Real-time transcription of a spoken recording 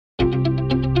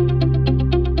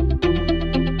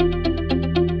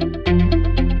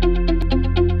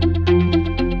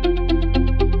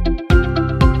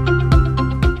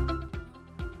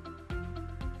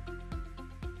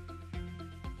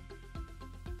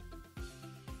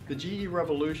The GE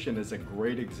Revolution is a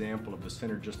great example of the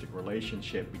synergistic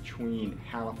relationship between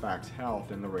Halifax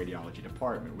Health and the radiology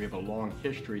department. We have a long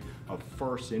history of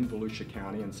firsts in Volusia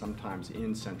County and sometimes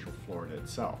in Central Florida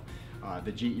itself.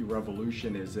 The GE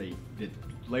Revolution is the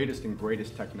latest and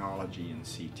greatest technology in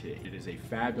CT. It is a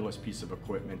fabulous piece of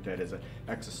equipment that is an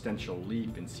existential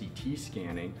leap in CT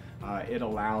scanning. It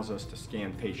allows us to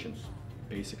scan patients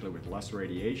basically with less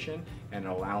radiation, and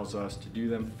it allows us to do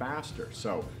them faster.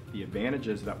 So the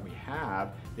advantages that we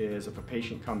have is if a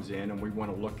patient comes in and we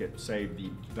want to look at, say, the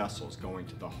vessels going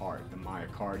to the heart, the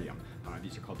myocardium,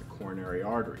 these are called the coronary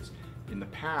arteries. In the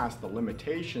past, the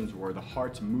limitations were the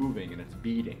heart's moving and it's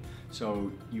beating. So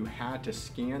you had to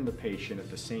scan the patient at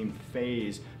the same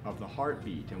phase of the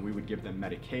heartbeat, and we would give them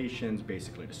medications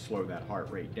basically to slow that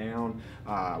heart rate down.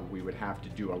 We would have to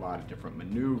do a lot of different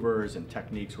maneuvers and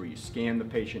techniques where you scan the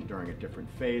patient during a different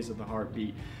phase of the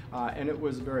heartbeat, and it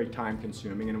was very time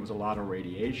consuming and it was a lot of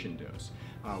radiation dose.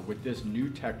 With this new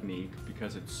technique,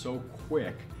 because it's so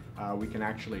quick, we can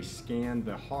actually scan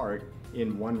the heart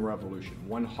in one revolution,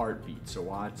 one heartbeat. So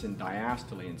while it's in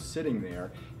diastole and sitting there,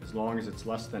 as long as it's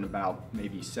less than about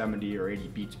maybe 70 or 80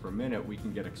 beats per minute, we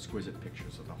can get exquisite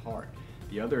pictures of the heart.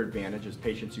 The other advantage is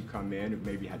patients who come in who've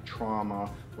maybe had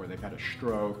trauma or they've had a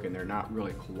stroke and they're not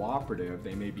really cooperative,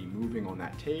 they may be moving on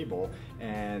that table,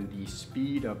 and the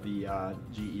speed of the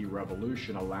GE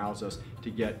Revolution allows us to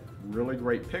get really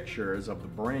great pictures of the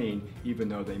brain even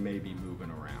though they may be moving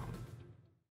around.